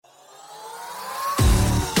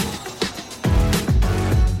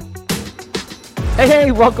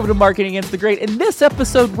Hey, welcome to Marketing Against the Grain. In this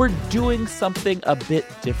episode, we're doing something a bit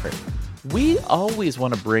different. We always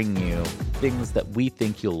want to bring you things that we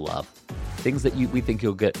think you'll love, things that we think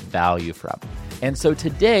you'll get value from. And so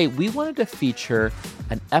today, we wanted to feature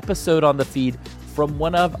an episode on the feed from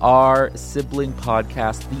one of our sibling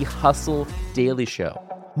podcasts, The Hustle Daily Show.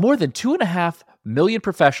 More than 2.5 million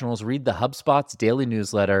professionals read the HubSpot's daily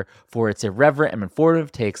newsletter for its irreverent and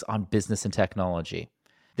informative takes on business and technology.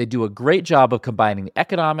 They do a great job of combining the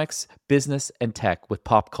economics, business, and tech with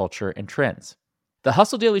pop culture and trends. The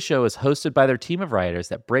Hustle Daily Show is hosted by their team of writers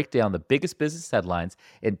that break down the biggest business headlines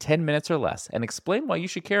in 10 minutes or less and explain why you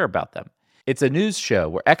should care about them. It's a news show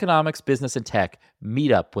where economics, business, and tech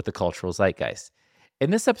meet up with the cultural zeitgeist. In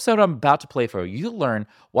this episode I'm about to play for you, you'll learn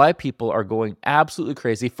why people are going absolutely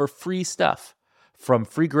crazy for free stuff. From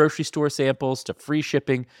free grocery store samples to free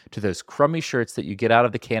shipping to those crummy shirts that you get out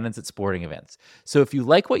of the cannons at sporting events. So if you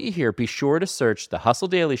like what you hear, be sure to search The Hustle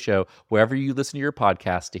Daily Show wherever you listen to your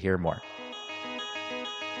podcast to hear more.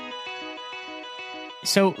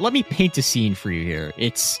 So let me paint a scene for you here.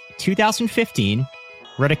 It's 2015.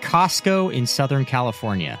 We're at a Costco in Southern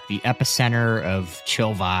California, the epicenter of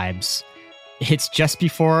chill vibes. It's just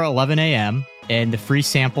before 11 a.m., and the free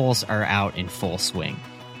samples are out in full swing.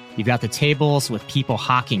 You've got the tables with people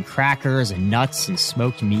hawking crackers and nuts and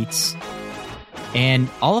smoked meats. And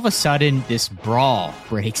all of a sudden, this brawl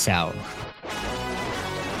breaks out.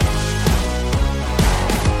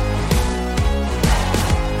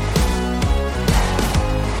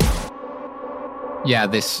 Yeah,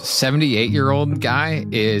 this 78-year-old guy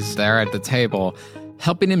is there at the table,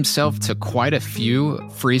 helping himself to quite a few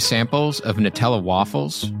free samples of Nutella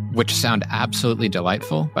waffles, which sound absolutely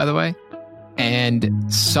delightful, by the way. And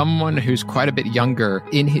someone who's quite a bit younger,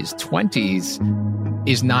 in his 20s,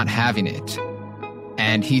 is not having it.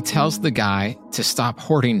 And he tells the guy to stop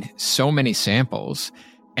hoarding so many samples.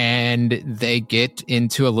 And they get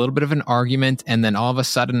into a little bit of an argument. And then all of a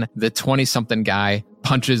sudden, the 20-something guy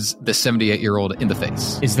punches the 78-year-old in the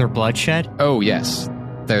face. Is there bloodshed? Oh, yes.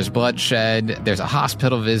 There's bloodshed, there's a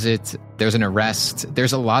hospital visit, there's an arrest.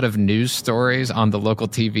 There's a lot of news stories on the local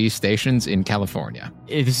TV stations in California.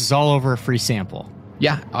 This is all over a free sample.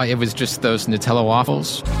 Yeah, it was just those Nutella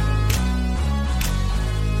waffles.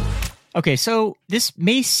 Okay, so this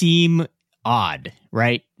may seem odd,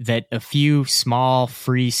 right? That a few small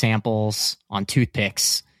free samples on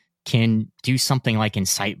toothpicks can do something like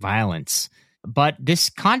incite violence. But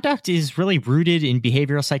this conduct is really rooted in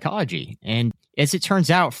behavioral psychology. And as it turns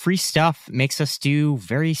out, free stuff makes us do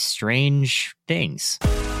very strange things.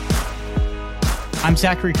 I'm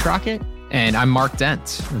Zachary Crockett. And I'm Mark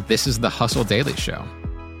Dent. This is the Hustle Daily Show.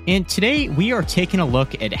 And today we are taking a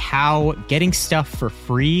look at how getting stuff for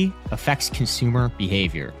free affects consumer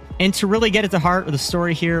behavior. And to really get at the heart of the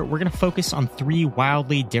story here, we're going to focus on 3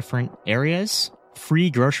 wildly different areas: free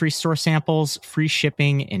grocery store samples, free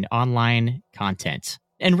shipping, and online content.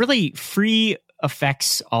 And really, free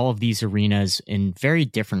affects all of these arenas in very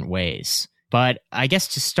different ways. But I guess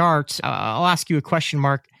to start, I'll ask you a question,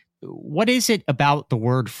 Mark. What is it about the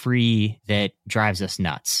word free that drives us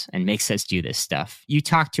nuts and makes us do this stuff? You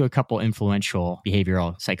talked to a couple influential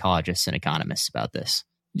behavioral psychologists and economists about this.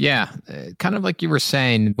 Yeah, kind of like you were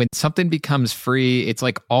saying, when something becomes free, it's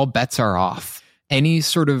like all bets are off. Any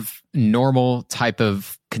sort of normal type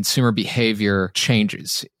of consumer behavior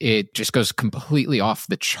changes. It just goes completely off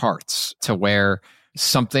the charts to where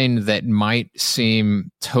something that might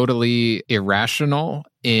seem totally irrational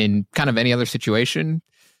in kind of any other situation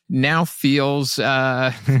now feels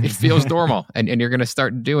it feels normal, and you're going to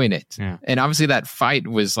start doing it. Yeah. And obviously that fight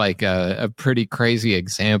was like a pretty crazy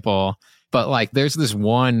example. But like, there's this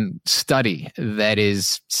one study that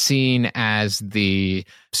is seen as the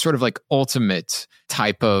sort of like ultimate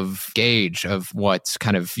type of gauge of what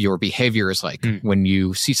kind of your behavior is like when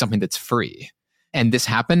you see something that's free. And this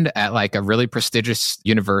happened at like a really prestigious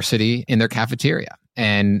university in their cafeteria.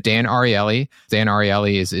 And Dan Ariely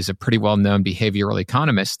is a pretty well-known behavioral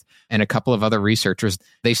economist, and a couple of other researchers,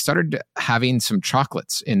 they started having some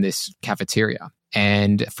chocolates in this cafeteria.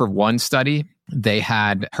 And for one study, they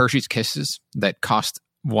had Hershey's Kisses that cost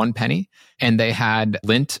 1 penny, and they had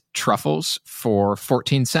Lindt truffles for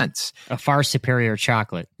 14 cents. A far superior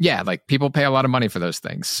chocolate. Yeah, like people pay a lot of money for those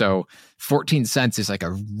things. So 14 cents is like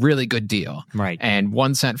a really good deal. Right. And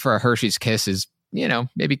 1 cent for a Hershey's Kiss is, you know,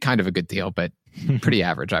 maybe kind of a good deal, but pretty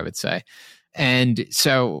average, I would say. And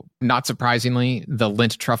so, not surprisingly, the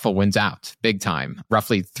Lindt truffle wins out big time.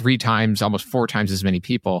 Roughly 3 times, almost 4 times as many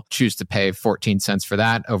people choose to pay 14 cents for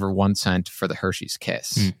that over 1 cent for the Hershey's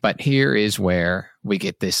Kiss. But here is where we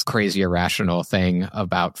get this crazy irrational thing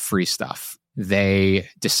about free stuff. they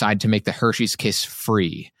decide to make the Hershey's Kiss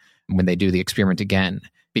free when they do the experiment again.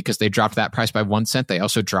 Because they dropped that price by 1 cent, they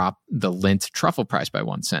also dropped the Lindt truffle price by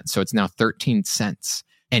 1 cent. So it's now 13 cents.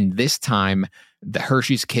 And this time, the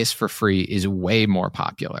Hershey's Kiss for free is way more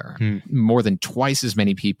popular. More than twice as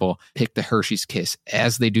many people pick the Hershey's Kiss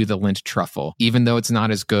as they do the Lindt truffle, even though it's not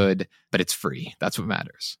as good, but it's free. That's what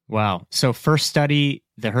matters. Wow. So first study,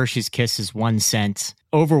 the Hershey's Kiss is 1 cent.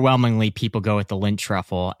 Overwhelmingly, people go with the Lindt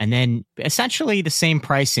truffle. And then essentially the same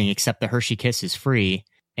pricing, except the Hershey Kiss is free.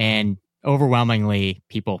 And overwhelmingly,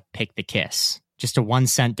 people pick the Kiss. Just a 1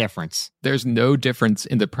 cent difference. There's no difference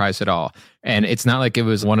in the price at all. And it's not like it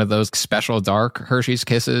was one of those special dark Hershey's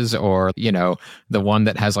Kisses or, the one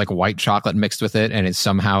that has like white chocolate mixed with it and is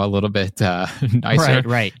somehow a little bit nicer.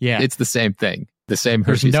 Right. Yeah. It's the same thing. The same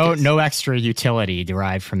Hershey's There's Kiss. no extra utility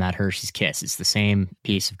derived from that Hershey's Kiss. It's the same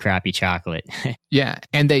piece of crappy chocolate. Yeah.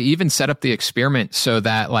 And they even set up the experiment so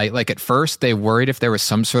that like at first they worried if there was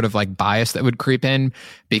some sort of like bias that would creep in,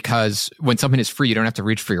 because when something is free, you don't have to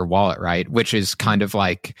reach for your wallet, right? Which is kind of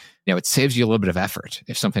like, it saves you a little bit of effort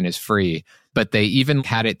if something is free. But they even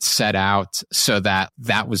had it set out so that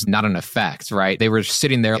was not an effect, right? They were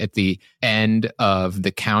sitting there at the end of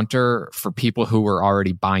the counter for people who were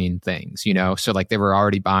already buying things, So like they were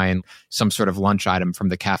already buying some sort of lunch item from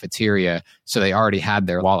the cafeteria. So they already had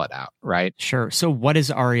their wallet out, right? Sure. So what does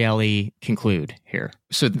Ariely conclude here?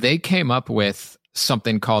 So they came up with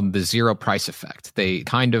something called the zero price effect. They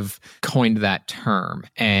kind of coined that term.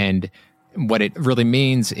 And what it really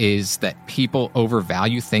means is that people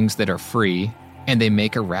overvalue things that are free and they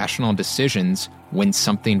make irrational decisions when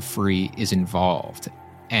something free is involved.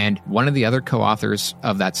 And one of the other co-authors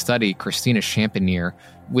of that study, Christina Champenier,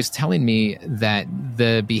 was telling me that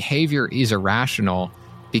the behavior is irrational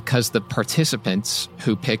because the participants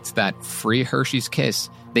who picked that free Hershey's Kiss,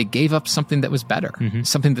 they gave up something that was better,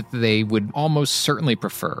 something that they would almost certainly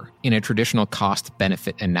prefer in a traditional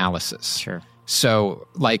cost-benefit analysis. Sure. So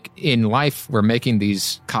like in life, we're making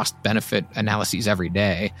these cost-benefit analyses every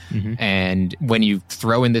day. And when you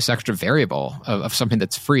throw in this extra variable of something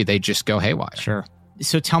that's free, they just go haywire. Sure.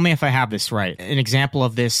 So tell me if I have this right. An example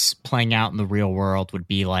of this playing out in the real world would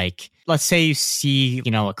be like, let's say you see,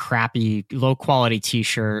 a crappy, low-quality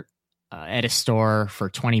T-shirt at a store for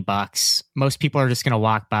 $20. Most people are just going to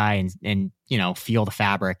walk by and feel the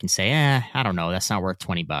fabric and say, I don't know, that's not worth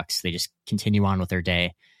 $20. They just continue on with their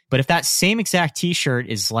day. But if that same exact T-shirt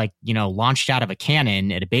is like, launched out of a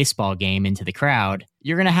cannon at a baseball game into the crowd,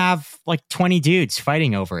 you're going to have like 20 dudes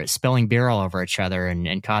fighting over it, spilling beer all over each other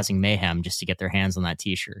and causing mayhem just to get their hands on that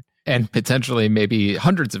T-shirt. And potentially maybe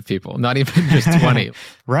hundreds of people, not even just 20.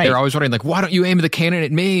 Right. They're always wondering, like, why don't you aim the cannon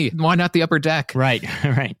at me? Why not the upper deck? Right.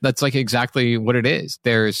 That's like exactly what it is.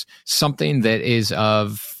 There's something that is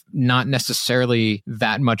of not necessarily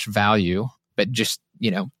that much value, but just,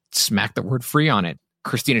 smack the word free on it.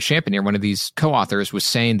 Christina Champenier, one of these co-authors, was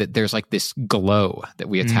saying that there's like this glow that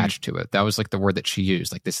we attach to it. That was like the word that she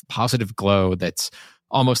used, like this positive glow that's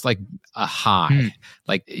almost like a high.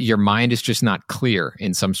 Like your mind is just not clear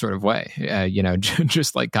in some sort of way,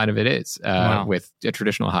 just like kind of it is with a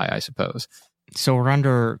traditional high, I suppose. So we're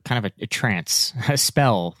under kind of a trance, a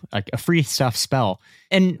spell, like a free stuff spell.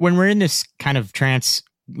 And when we're in this kind of trance,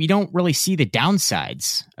 we don't really see the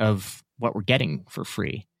downsides of what we're getting for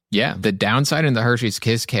free. Yeah, the downside in the Hershey's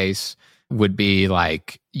Kiss case would be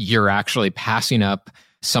like you're actually passing up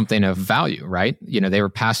something of value, right? They were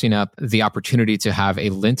passing up the opportunity to have a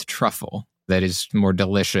Lindt truffle that is more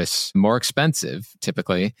delicious, more expensive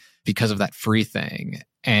typically because of that free thing.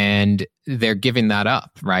 And they're giving that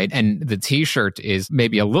up, right? And the T-shirt is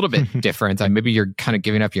maybe a little bit different. Maybe you're kind of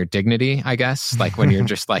giving up your dignity, I guess. Like when you're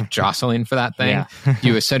just like jostling for that thing,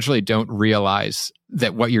 you essentially don't realize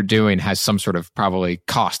that what you're doing has some sort of probably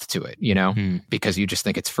cost to it, because you just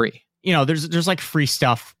think it's free. There's like free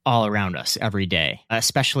stuff all around us every day,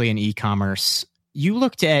 especially in e-commerce. You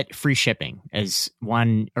looked at free shipping as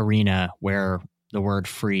one arena where the word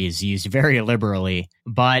free is used very liberally.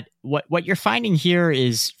 But what you're finding here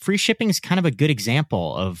is free shipping is kind of a good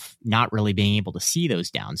example of not really being able to see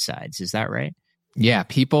those downsides. Is that right? Yeah,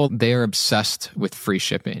 people, they're obsessed with free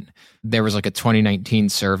shipping. There was like a 2019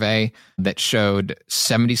 survey that showed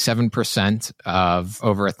 77% of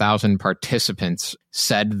over 1,000 participants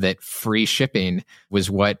said that free shipping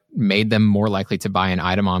was what made them more likely to buy an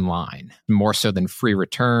item online, more so than free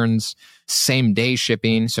returns. Same day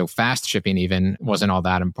shipping, so fast shipping even wasn't all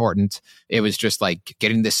that important. It was just like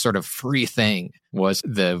getting this sort of free thing was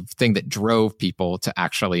the thing that drove people to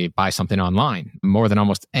actually buy something online more than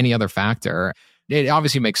almost any other factor. It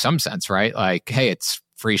obviously makes some sense, right? Like, hey, it's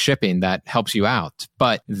free shipping that helps you out.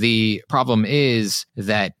 But the problem is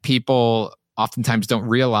that people oftentimes don't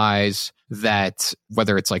realize that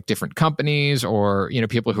whether it's like different companies or,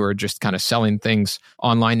 people who are just kind of selling things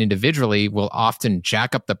online individually will often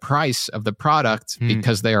jack up the price of the product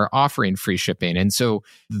because they are offering free shipping. And so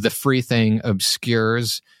the free thing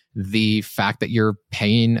obscures the fact that you're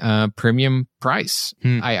paying a premium price.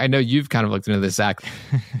 I know you've kind of looked into this, Zach.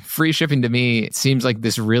 Free shipping to me seems like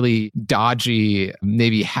this really dodgy,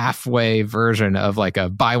 maybe halfway version of like a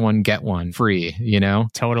buy one, get one free,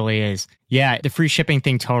 Totally is. Yeah, the free shipping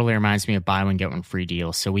thing totally reminds me of buy one, get one free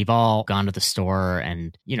deals. So we've all gone to the store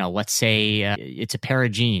and, let's say it's a pair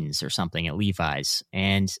of jeans or something at Levi's,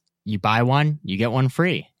 and you buy one, you get one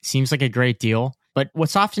free. Seems like a great deal. But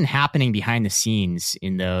what's often happening behind the scenes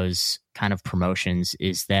in those kind of promotions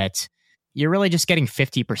is that you're really just getting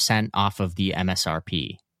 50% off of the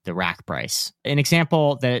MSRP, the rack price. An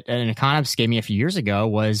example that an economist gave me a few years ago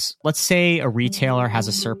was, let's say a retailer has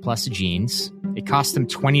a surplus of jeans. It costs them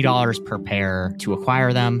 $20 per pair to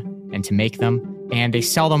acquire them and to make them, and they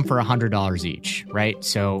sell them for $100 each, right?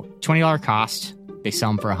 So $20 cost, they sell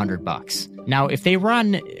them for $100. Now, if they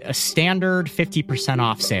run a standard 50%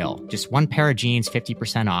 off sale, just one pair of jeans,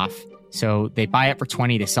 50% off, so they buy it for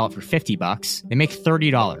 $20, they sell it for $50, they make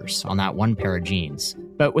 $30 on that one pair of jeans.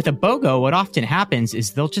 But with a BOGO, what often happens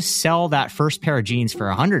is they'll just sell that first pair of jeans for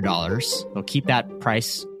 $100. They'll keep that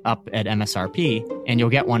price up at MSRP, and you'll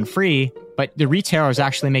get one free. But the retailer is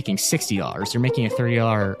actually making $60. They're making a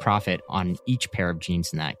 $30 profit on each pair of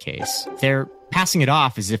jeans in that case. They're passing it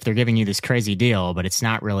off as if they're giving you this crazy deal, but it's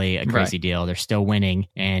not really a crazy deal. They're still winning.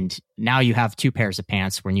 And now you have two pairs of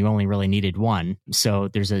pants when you only really needed one. So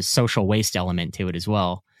there's a social waste element to it as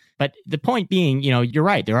well. But the point being, you're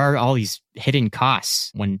right. There are all these hidden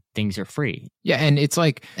costs when things are free. Yeah. And it's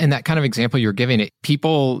like, in that kind of example you're giving it,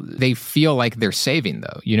 people, they feel like they're saving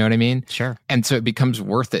though. You know what I mean? Sure. And so it becomes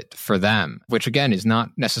worth it for them, which again is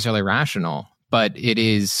not necessarily rational, but it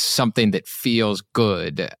is something that feels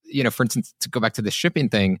good. For instance, to go back to the shipping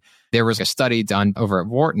thing, there was a study done over at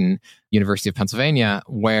Wharton, University of Pennsylvania,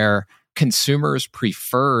 where consumers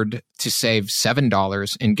preferred to save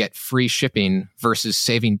 $7 and get free shipping versus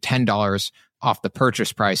saving $10 off the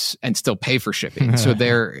purchase price and still pay for shipping. So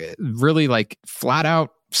they're really like flat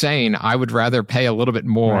out saying, I would rather pay a little bit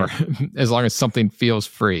more as long as something feels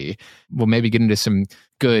free. We'll maybe get into some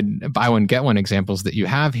good buy one, get one examples that you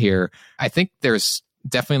have here. I think there's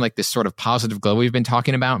definitely like this sort of positive glow we've been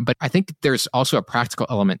talking about, but I think there's also a practical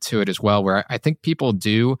element to it as well, where I think people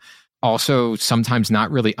do also sometimes not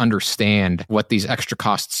really understand what these extra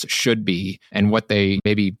costs should be and what they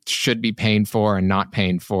maybe should be paying for and not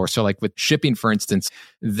paying for. So like with shipping, for instance,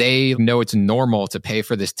 they know it's normal to pay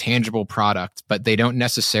for this tangible product, but they don't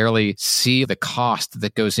necessarily see the cost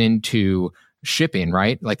that goes into shipping,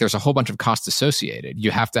 right? Like there's a whole bunch of costs associated.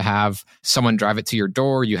 You have to have someone drive it to your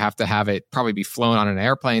door. You have to have it probably be flown on an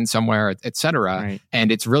airplane somewhere, et cetera. Right.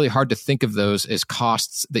 And it's really hard to think of those as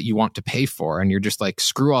costs that you want to pay for. And you're just like,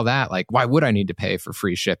 screw all that. Like, why would I need to pay for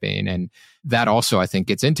free shipping? And that also, I think,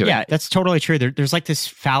 gets into it. Yeah, that's totally true. There's like this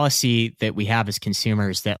fallacy that we have as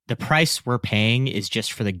consumers that the price we're paying is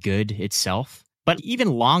just for the good itself. But even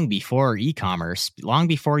long before e-commerce, long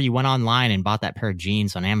before you went online and bought that pair of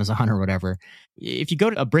jeans on Amazon or whatever, if you go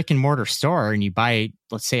to a brick and mortar store and you buy,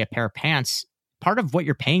 let's say, a pair of pants, part of what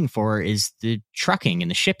you're paying for is the trucking and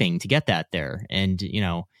the shipping to get that there. And,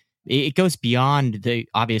 it goes beyond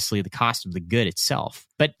obviously the cost of the good itself.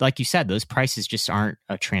 But like you said, those prices just aren't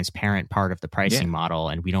a transparent part of the pricing model,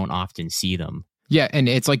 and we don't often see them. Yeah, and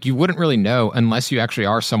it's like you wouldn't really know unless you actually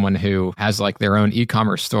are someone who has like their own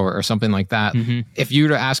e-commerce store or something like that. Mm-hmm. If you were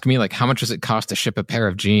to ask me like how much does it cost to ship a pair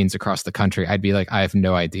of jeans across the country, I'd be like, I have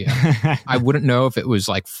no idea. I wouldn't know if it was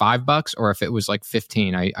like $5 or if it was like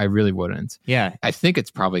 15. I really wouldn't. Yeah. I think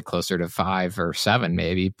it's probably closer to 5 or 7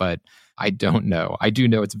 maybe, but I don't know. I do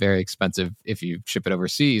know it's very expensive if you ship it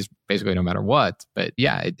overseas, basically no matter what. But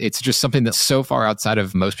yeah, it's just something that's so far outside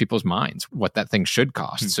of most people's minds, what that thing should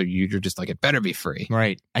cost. So you're just like, it better be free.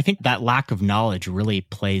 Right. I think that lack of knowledge really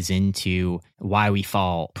plays into why we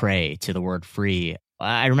fall prey to the word free.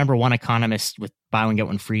 I remember one economist with buy one, get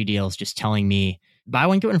one free deals just telling me, buy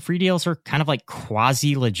one, get one free deals are kind of like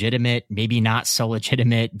quasi-legitimate, maybe not so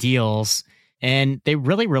legitimate deals. And they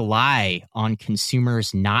really rely on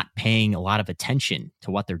consumers not paying a lot of attention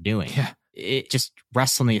to what they're doing. Yeah. It just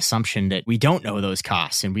rests on the assumption that we don't know those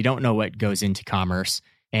costs and we don't know what goes into commerce.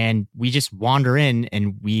 And we just wander in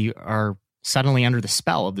and we are suddenly under the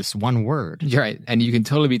spell of this one word. You're right. And you can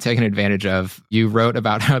totally be taken advantage of. You wrote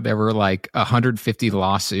about how there were like 150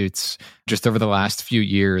 lawsuits just over the last few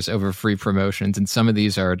years over free promotions. And some of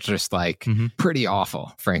these are just like pretty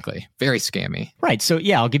awful, frankly. Very scammy. Right. So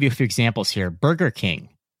yeah, I'll give you a few examples here. Burger King.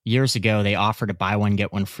 years ago, they offered a buy one,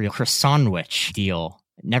 get one free croissant deal.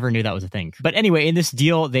 Never knew that was a thing. But anyway, in this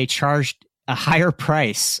deal, they charged a higher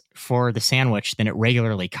price for the sandwich than it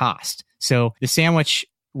regularly cost. So the sandwich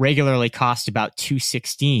regularly cost about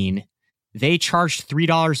 $2.16. They charged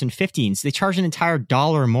 $3.15. So they charged an entire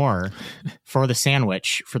 $1 more for the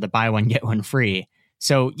sandwich for the buy one, get one free.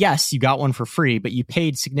 So yes, you got one for free, but you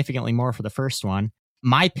paid significantly more for the first one.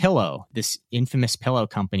 MyPillow, this infamous pillow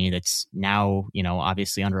company that's now,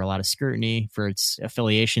 obviously under a lot of scrutiny for its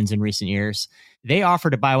affiliations in recent years, they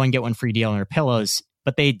offered a buy one, get one free deal on their pillows,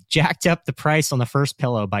 but they jacked up the price on the first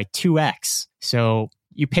pillow by 2x. So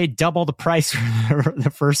you paid double the price for the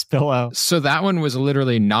first pillow. So that one was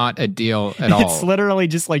literally not a deal at all. It's literally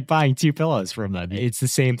just like buying two pillows from them. It's the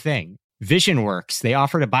same thing. VisionWorks, they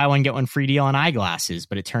offered a buy one, get one free deal on eyeglasses,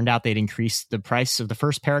 but it turned out they'd increased the price of the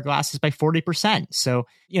first pair of glasses by 40%. So,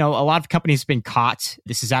 a lot of companies have been caught.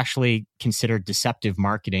 This is actually considered deceptive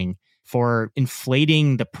marketing for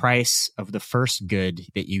inflating the price of the first good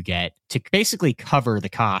that you get to basically cover the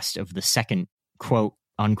cost of the second quote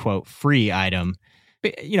unquote free item.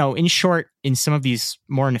 But, in short, in some of these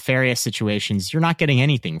more nefarious situations, you're not getting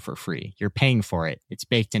anything for free. You're paying for it. It's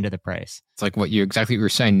baked into the price. It's like what you were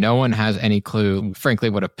saying. No one has any clue, frankly,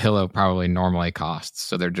 what a pillow probably normally costs.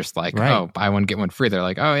 So they're just like, right. Oh, buy one, get one free. They're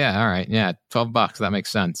like, oh yeah, all right. Yeah, $12. That makes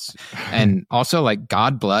sense. And also, like,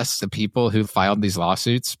 God bless the people who filed these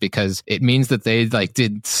lawsuits, because it means that they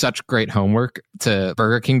did such great homework to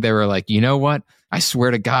Burger King. They were like, you know what? I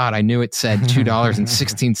swear to God, I knew it said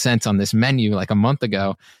 $2.16 on this menu like a month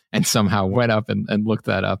ago, and somehow went up and looked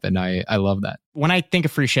that up. And I love that. When I think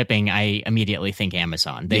of free shipping, I immediately think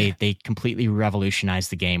Amazon. They completely revolutionized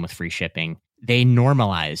the game with free shipping. They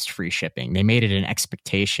normalized free shipping. They made it an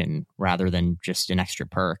expectation rather than just an extra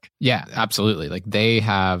perk. Yeah, absolutely. Like, they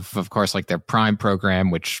have, of course, like their Prime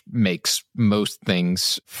program, which makes most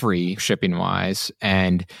things free shipping wise.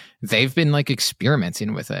 And they've been like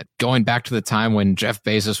experimenting with it, going back to the time when Jeff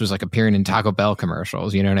Bezos was like appearing in Taco Bell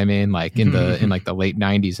commercials. You know what I mean? Like in like the late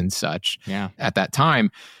 90s and such. Yeah. At that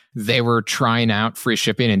time, they were trying out free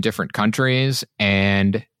shipping in different countries.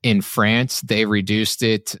 And in France, they reduced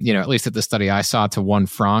it, at least at the study I saw, to 1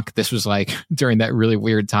 franc. This was like during that really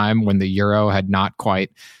weird time when the euro had not quite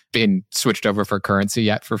been switched over for currency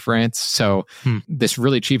yet for France. So this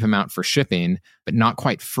really cheap amount for shipping, but not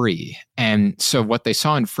quite free. And so what they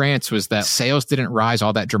saw in France was that sales didn't rise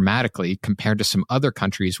all that dramatically compared to some other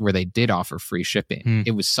countries where they did offer free shipping.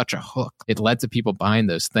 It was such a hook. It led to people buying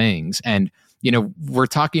those things. And we're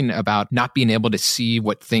talking about not being able to see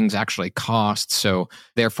what things actually cost. So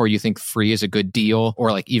therefore you think free is a good deal,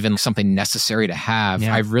 or like even something necessary to have.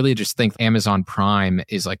 Yeah. I really just think Amazon Prime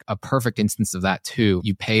is like a perfect instance of that too.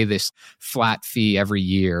 You pay this flat fee every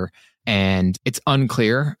year, and it's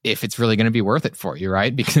unclear if it's really going to be worth it for you,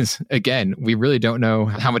 right? Because again, we really don't know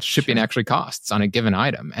how much shipping actually costs on a given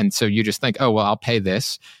item. And so you just think, oh, well, I'll pay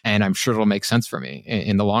this and I'm sure it'll make sense for me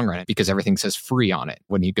in the long run, because everything says free on it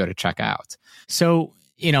when you go to check out. So,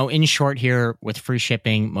 in short here, with free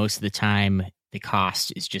shipping, most of the time, the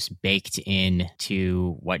cost is just baked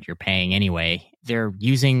into what you're paying anyway. They're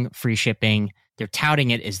using free shipping. They're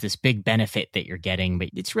touting it as this big benefit that you're getting, but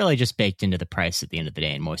it's really just baked into the price at the end of the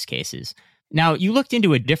day in most cases. Now, you looked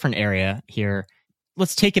into a different area here.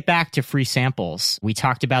 Let's take it back to free samples. We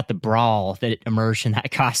talked about the brawl that emerged in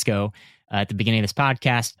that Costco at the beginning of this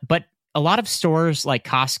podcast, but a lot of stores like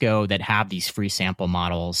Costco that have these free sample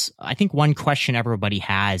models, I think one question everybody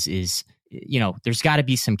has is, there's got to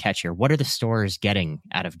be some catch here. What are the stores getting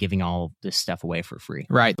out of giving all this stuff away for free?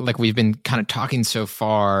 Right. Like, we've been kind of talking so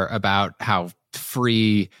far about how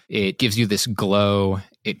free, it gives you this glow.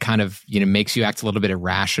 It kind of, makes you act a little bit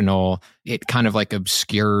irrational. It kind of like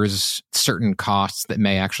obscures certain costs that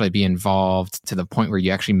may actually be involved to the point where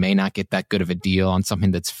you actually may not get that good of a deal on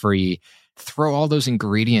something that's free. Throw all those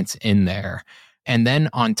ingredients in there. And then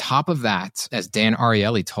on top of that, as Dan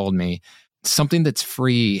Ariely told me, something that's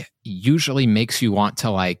free usually makes you want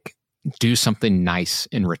to do something nice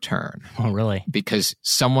in return. Oh, really? Because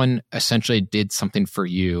someone essentially did something for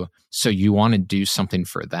you, so you want to do something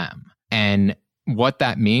for them. And what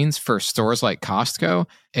that means for stores like Costco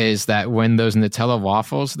is that when those Nutella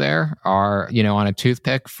waffles there are, on a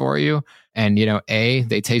toothpick for you, and, A,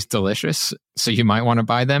 they taste delicious, so you might want to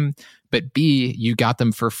buy them, but B, you got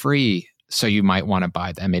them for free, so you might want to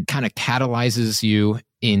buy them. It kind of catalyzes you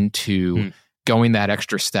into going that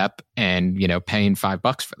extra step and, paying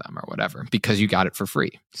 $5 for them or whatever, because you got it for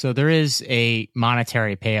free. So there is a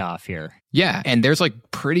monetary payoff here. Yeah. And there's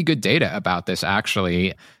pretty good data about this,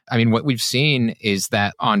 actually. I mean, what we've seen is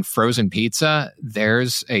that on frozen pizza,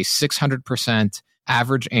 there's a 600%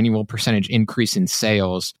 average annual percentage increase in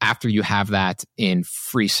sales after you have that in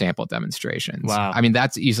free sample demonstrations. Wow. I mean,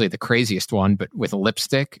 that's easily the craziest one, but with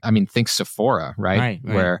lipstick, I mean, think Sephora, right?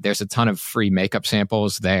 Where there's a ton of free makeup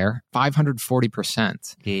samples there.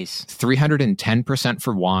 540%. Jeez. 310%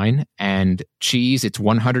 for wine, and cheese, it's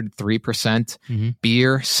 103%.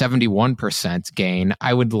 Beer, 71% gain.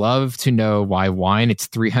 I would love to know why wine, it's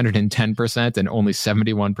 310% and only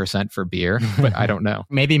 71% for beer, but I don't know.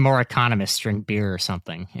 Maybe more economists drink beer or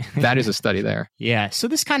something. That is a study there. Yeah. So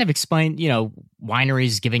this kind of explained,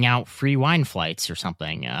 wineries giving out free wine flights or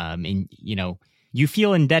something. And, you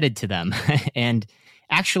feel indebted to them. And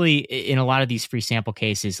actually, in a lot of these free sample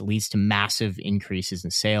cases, it leads to massive increases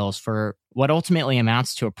in sales for what ultimately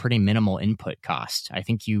amounts to a pretty minimal input cost. I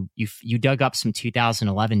think you dug up some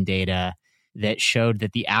 2011 data that showed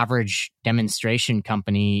that the average demonstration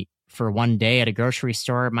company for one day at a grocery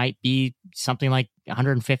store might be something like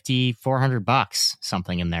 $150, $400,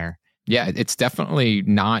 something in there. Yeah, it's definitely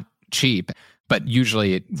not cheap, but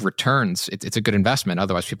usually it returns. It's a good investment.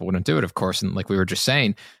 Otherwise, people wouldn't do it, of course. And like we were just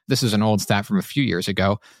saying, this is an old stat from a few years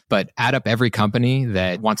ago, but add up every company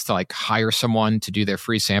that wants to hire someone to do their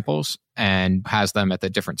free samples and has them at the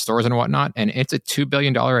different stores and whatnot. And it's a $2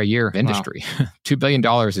 billion a year industry. Wow. $2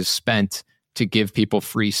 billion is spent to give people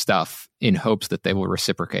free stuff in hopes that they will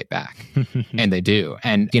reciprocate back. And they do.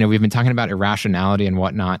 And, we've been talking about irrationality and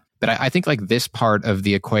whatnot, but I think this part of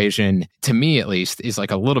the equation, to me at least, is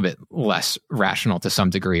a little bit less rational to some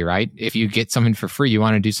degree, right? If you get something for free, you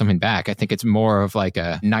want to do something back. I think it's more of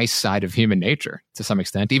a nice side of human nature to some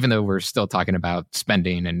extent, even though we're still talking about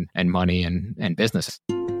spending and money and business.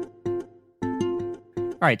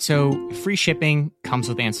 All right, so free shipping comes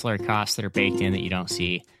with ancillary costs that are baked in that you don't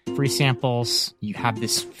see. Free samples, you have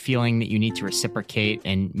this feeling that you need to reciprocate,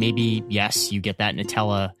 and maybe, yes, you get that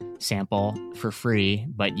Nutella sample for free,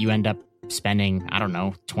 but you end up spending, I don't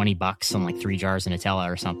know, $20 on 3 jars of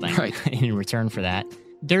Nutella or something in return for that.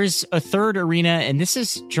 There's a third arena, and this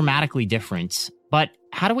is dramatically different, but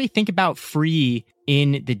how do we think about free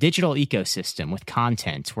in the digital ecosystem with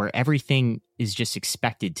content where everything is just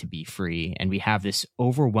expected to be free and we have this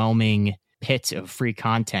overwhelming pit of free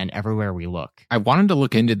content everywhere we look? I wanted to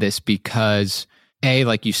look into this because,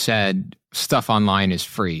 like you said, stuff online is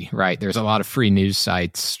free, right? There's a lot of free news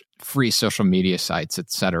sites, free social media sites,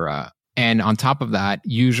 etc. And on top of that,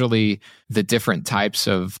 usually the different types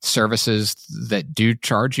of services that do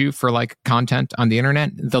charge you for content on the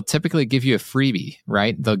internet, they'll typically give you a freebie,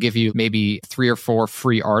 right? They'll give you maybe 3 or 4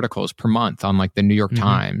 free articles per month on the New York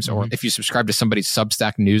Times. Or if you subscribe to somebody's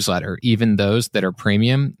Substack newsletter, even those that are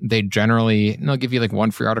premium, they'll give you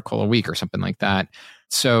 1 free article a week or something like that.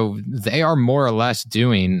 So they are more or less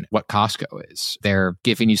doing what Costco is. They're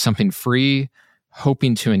giving you something free,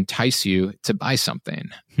 hoping to entice you to buy something.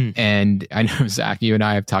 And I know, Zach, you and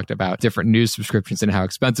I have talked about different news subscriptions and how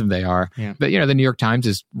expensive they are. Yeah. But, the New York Times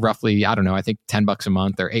is roughly, I don't know, I think $10 a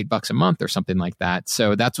month or $8 a month or something like that.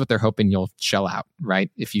 So that's what they're hoping you'll shell out, right?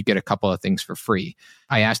 If you get a couple of things for free.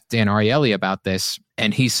 I asked Dan Ariely about this,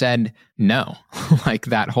 and he said, no,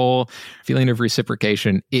 that whole feeling of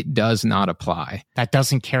reciprocation, it does not apply. That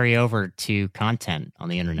doesn't carry over to content on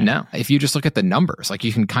the internet. No. If you just look at the numbers,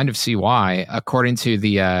 you can kind of see why. According to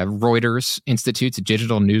the Reuters Institute's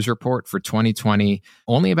digital news report for 2020,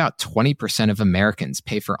 only about 20% of Americans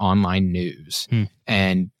pay for online news.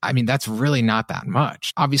 And I mean, that's really not that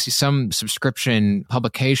much. Obviously, some subscription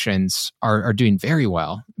publications are doing very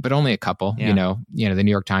well, but only a couple, the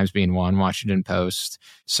New York Times being one, Washington Post,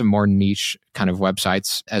 some more niche kind of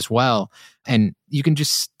websites as well. And you can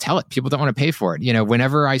just tell it. People don't want to pay for it.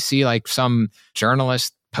 Whenever I see some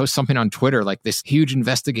journalist post something on Twitter, this huge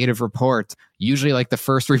investigative report, usually the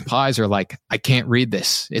first replies are I can't read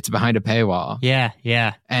this. It's behind a paywall.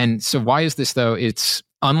 Yeah. And so why is this though? It's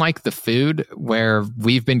unlike the food where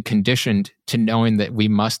we've been conditioned to knowing that we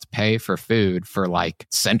must pay for food for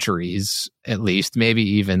centuries, at least, maybe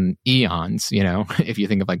even eons, if you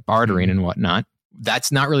think of bartering and whatnot.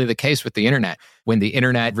 That's not really the case with the internet. When the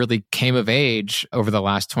internet really came of age over the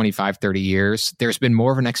last 25, 30 years, there's been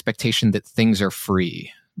more of an expectation that things are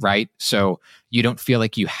free, right? So you don't feel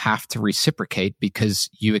like you have to reciprocate because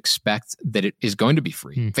you expect that it is going to be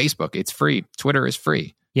free. Facebook, it's free. Twitter is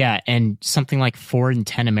free. Yeah, and something like 4 in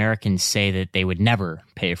 10 Americans say that they would never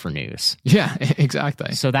pay for news. Yeah,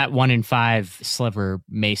 exactly. So that 1 in 5 sliver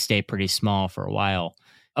may stay pretty small for a while.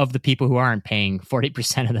 Of the people who aren't paying,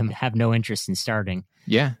 40% of them have no interest in starting.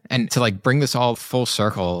 Yeah, and to bring this all full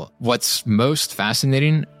circle, what's most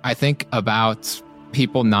fascinating, I think, about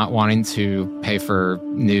people not wanting to pay for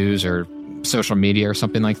news or social media or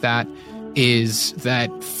something like that is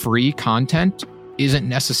that free content isn't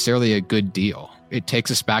necessarily a good deal. it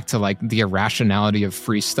takes us back to like the irrationality of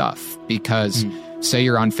free stuff. Because say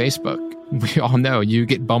you're on Facebook, we all know you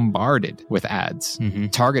get bombarded with ads,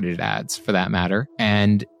 targeted ads for that matter.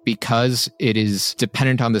 And because it is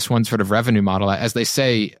dependent on this one sort of revenue model, as they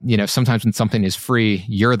say, you know, sometimes when something is free,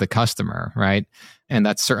 you're the customer, right? And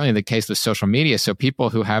that's certainly the case with social media. So people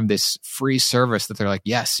who have this free service that they're like,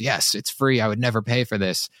 yes, it's free, I would never pay for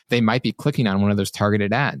this. They might be clicking on one of those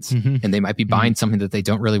targeted ads and they might be buying something that they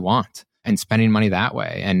don't really want and spending money that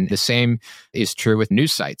way. And the same is true with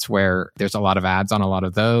news sites where there's a lot of ads on a lot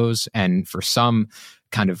of those. And for some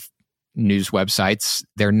kind of news websites,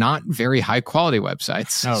 they're not very high quality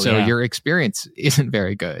websites. Your experience isn't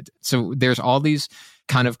very good. So there's all these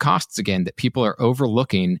kind of costs again that people are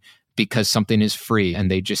overlooking because something is free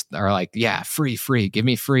and they just are like, yeah, free, give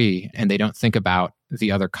me free. And they don't think about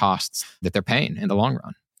the other costs that they're paying in the long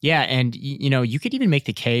run. Yeah, and you know, you could even make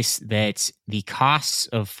the case that the costs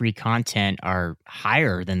of free content are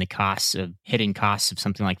higher than the hidden costs of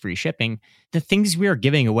something like free shipping. The things we are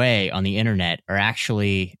giving away on the internet are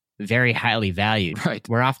actually very highly valued. Right.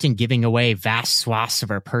 We're often giving away vast swaths of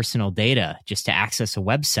our personal data just to access a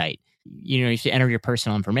website. You know, you have to enter your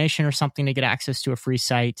personal information or something to get access to a free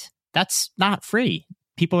site. That's not free.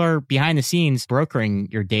 People are behind the scenes brokering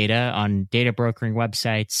your data on data brokering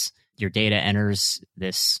websites. Your data enters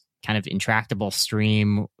this kind of intractable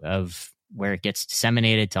stream of where it gets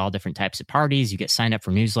disseminated to all different types of parties. You get signed up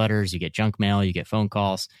for newsletters, you get junk mail, you get phone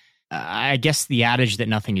calls. I guess the adage that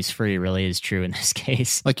nothing is free really is true in this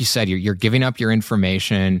case. Like you said, you're giving up your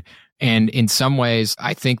information. And in some ways,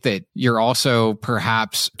 I think that you're also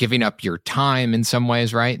perhaps giving up your time in some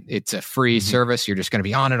ways, right? It's a free service. You're just going to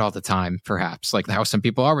be on it all the time, perhaps, like how some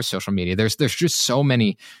people are with social media. There's just so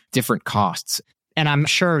many different costs. And I'm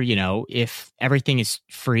sure, you know, if everything is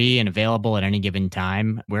free and available at any given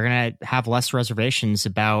time, we're going to have less reservations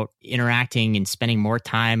about interacting and spending more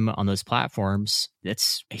time on those platforms.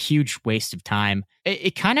 That's a huge waste of time.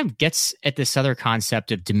 It kind of gets at this other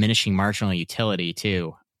concept of diminishing marginal utility,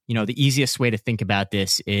 too. You know, the easiest way to think about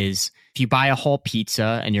this is if you buy a whole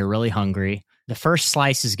pizza and you're really hungry, the first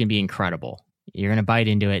slice is going to be incredible. You're going to bite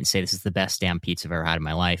into it and say, this is the best damn pizza I've ever had in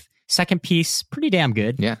my life. Second piece, pretty damn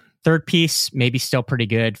good. Yeah. Third piece, maybe still pretty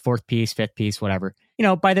good. Fourth piece, fifth piece, whatever. You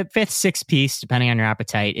know, by the fifth, sixth piece, depending on your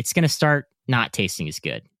appetite, it's going to start not tasting as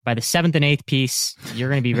good. By the seventh and eighth piece, you're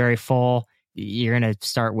going to be very full. You're going to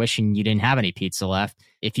start wishing you didn't have any pizza left.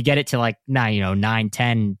 If you get it to like 9,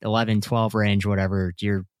 10, 11, 12 range, whatever,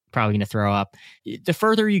 you're probably going to throw up. The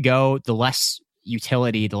further you go, the less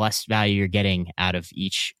utility, the less value you're getting out of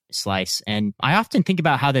each slice. And I often think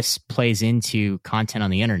about how this plays into content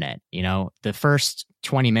on the internet. You know, the first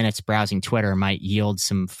 20 minutes browsing Twitter might yield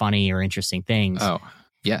some funny or interesting things. Oh,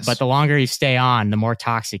 yes. But the longer you stay on, the more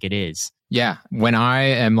toxic it is. Yeah. When I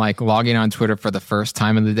am like logging on Twitter for the first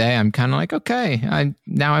time of the day, I'm kind of like, okay, I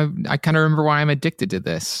kind of remember why I'm addicted to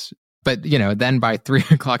this. But, you know, then by 3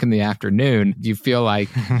 o'clock in the afternoon, you feel like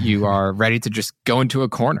you are ready to just go into a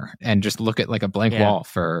corner and just look at like a blank wall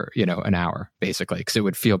for, you know, an hour, basically, because it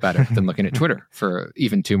would feel better than looking at Twitter for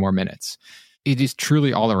even 2 more minutes. It is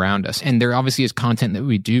truly all around us. And there obviously is content that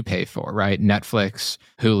we do pay for, right? Netflix,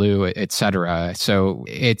 Hulu, etc. So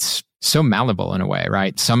it's so malleable in a way,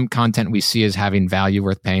 right? Some content we see as having value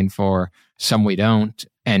worth paying for, some we don't.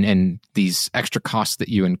 And these extra costs that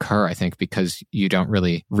you incur, I think, because you don't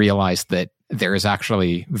really realize that there is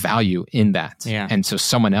actually value in that. Yeah. And so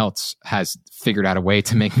someone else has figured out a way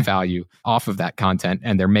to make value off of that content,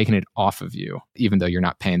 and they're making it off of you, even though you're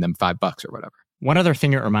not paying them $5 or whatever. One other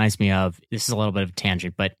thing it reminds me of, this is a little bit of a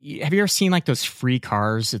tangent, but have you ever seen like those free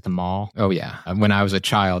cars at the mall? Oh, yeah. When I was a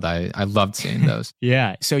child, I loved seeing those.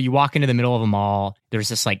 Yeah. So you walk into the middle of a mall, there's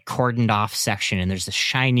this like cordoned off section, and there's this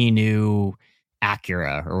shiny new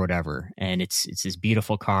Acura or whatever. And it's this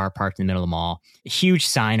beautiful car parked in the middle of the mall. A huge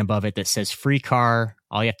sign above it that says free car.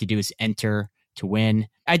 All you have to do is enter to win.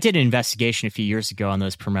 I did an investigation a few years ago on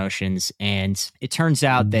those promotions, and it turns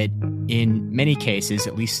out that in many cases,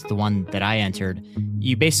 at least the one that I entered,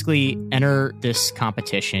 you basically enter this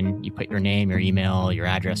competition. You put your name, your email, your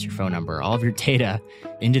address, your phone number, all of your data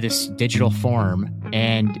into this digital form,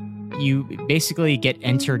 and you basically get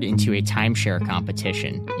entered into a timeshare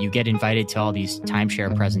competition. You get invited to all these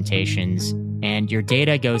timeshare presentations, and your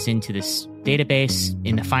data goes into this database.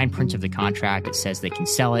 In the fine print of the contract, it says they can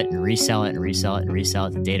sell it and resell it and resell it and resell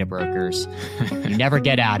it to data brokers. You never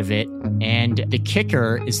get out of it. And the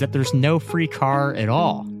kicker is that there's no free car at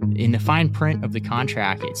all. In the fine print of the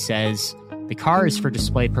contract, it says the car is for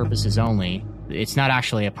display purposes only. It's not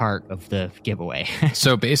actually a part of the giveaway.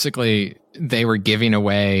 So basically, they were giving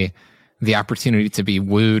away the opportunity to be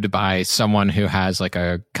wooed by someone who has like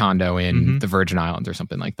a condo in the Virgin Islands or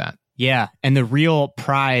something like that. Yeah. And the real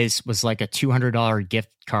prize was like a $200 gift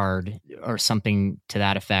card or something to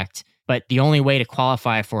that effect. But the only way to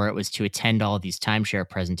qualify for it was to attend all of these timeshare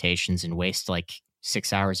presentations and waste like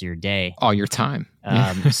 6 hours of your day. All your time.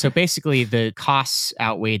 So basically the costs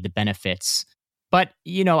outweighed the benefits. But,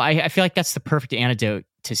 you know, I feel like that's the perfect antidote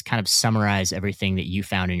to kind of summarize everything that you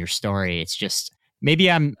found in your story. It's just,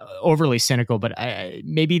 maybe I'm overly cynical, but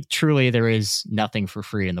maybe truly there is nothing for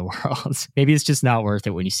free in the world. Maybe it's just not worth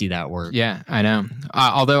it when you see that work. Yeah, I know.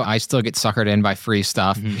 Although I still get suckered in by free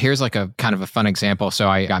stuff. Here's like a kind of a fun example. So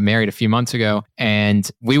I got married a few months ago and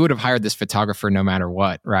we would have hired this photographer no matter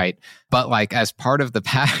what, right? But like as part of the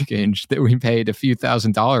package that we paid a few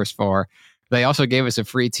 $1,000s for, they also gave us a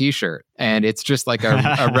free t-shirt, and it's just like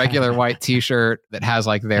a regular white t-shirt that has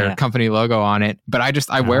like their company logo on it. But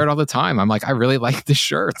I wear it all the time. I'm like, I really like this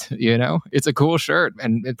shirt, you know, it's a cool shirt,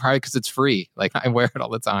 and probably because it's free. Like I wear it all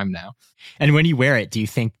the time now. And when you wear it, do you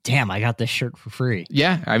think, damn, I got this shirt for free?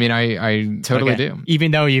 Yeah. I mean, I totally do.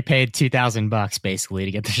 Even though you paid $2,000 basically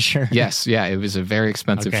to get the shirt. Yes. Yeah. It was a very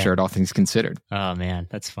expensive shirt, all things considered. Oh man,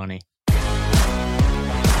 that's funny.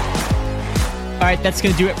 All right, that's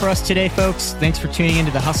going to do it for us today, folks. Thanks for tuning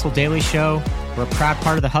into the Hustle Daily Show. We're a proud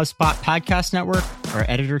part of the HubSpot Podcast Network. Our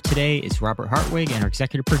editor today is Robert Hartwig, and our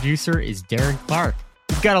executive producer is Darren Clark.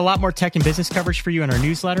 We've got a lot more tech and business coverage for you in our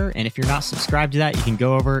newsletter, and if you're not subscribed to that, you can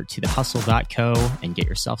go over to thehustle.co and get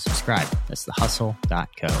yourself subscribed. That's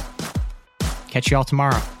thehustle.co. Catch you all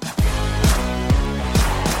tomorrow.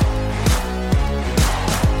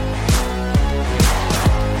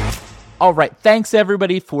 All right. Thanks,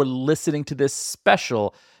 everybody, for listening to this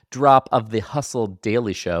special drop of the Hustle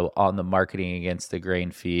Daily Show on the Marketing Against the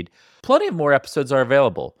Grain feed. Plenty of more episodes are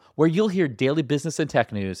available where you'll hear daily business and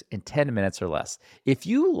tech news in 10 minutes or less. If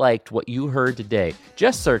you liked what you heard today,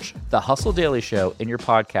 just search The Hustle Daily Show in your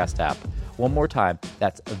podcast app. One more time,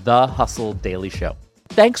 that's The Hustle Daily Show.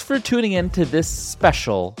 Thanks for tuning in to this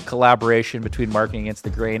special collaboration between Marketing Against the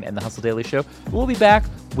Grain and the Hustle Daily Show. We'll be back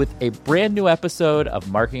with a brand new episode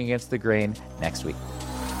of Marketing Against the Grain next week.